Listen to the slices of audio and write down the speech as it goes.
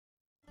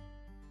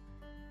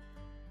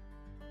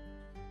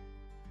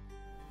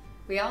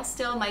We all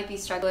still might be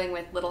struggling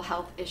with little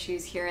health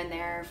issues here and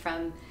there,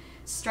 from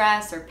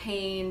stress or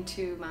pain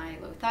to my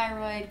low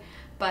thyroid,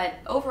 but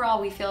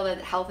overall we feel that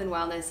health and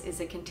wellness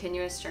is a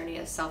continuous journey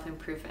of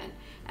self-improvement,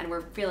 and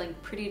we're feeling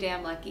pretty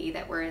damn lucky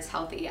that we're as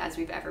healthy as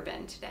we've ever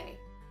been today.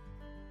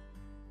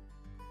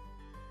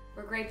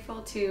 We're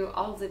grateful to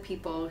all of the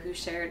people who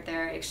shared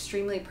their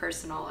extremely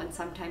personal and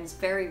sometimes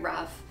very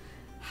rough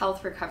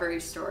health recovery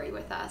story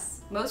with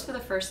us, most for the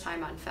first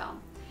time on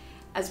film,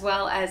 as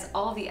well as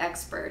all the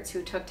experts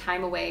who took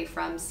time away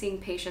from seeing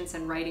patients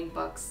and writing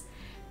books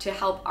to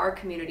help our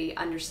community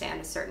understand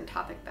a certain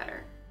topic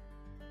better.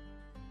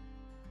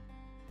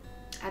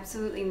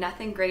 Absolutely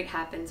nothing great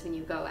happens when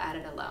you go at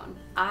it alone.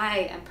 I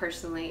am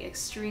personally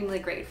extremely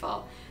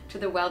grateful to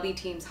the WellBe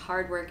team's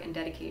hard work and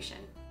dedication.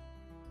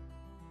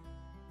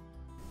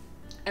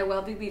 At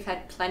WellBe, we've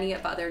had plenty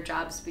of other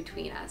jobs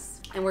between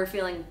us, and we're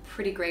feeling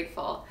pretty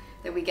grateful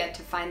that we get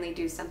to finally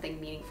do something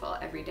meaningful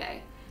every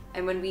day.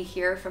 And when we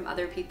hear from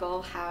other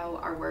people how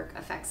our work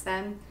affects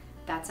them,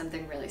 that's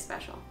something really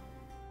special.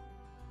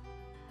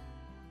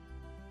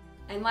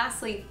 And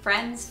lastly,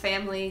 friends,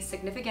 family,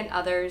 significant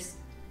others,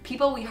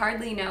 people we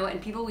hardly know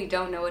and people we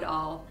don't know at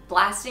all,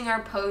 blasting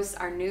our posts,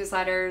 our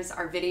newsletters,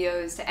 our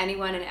videos to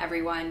anyone and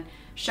everyone,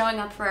 showing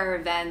up for our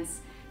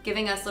events,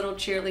 giving us little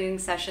cheerleading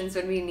sessions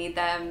when we need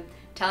them,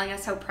 telling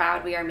us how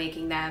proud we are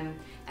making them,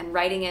 and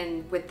writing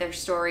in with their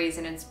stories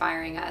and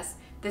inspiring us.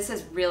 This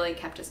has really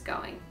kept us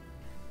going.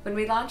 When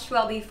we launched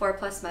WellBe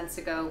 4+ months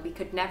ago, we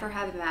could never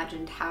have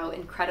imagined how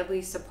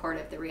incredibly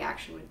supportive the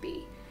reaction would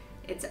be.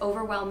 It's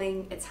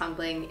overwhelming, it's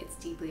humbling, it's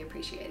deeply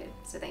appreciated,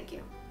 so thank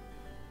you.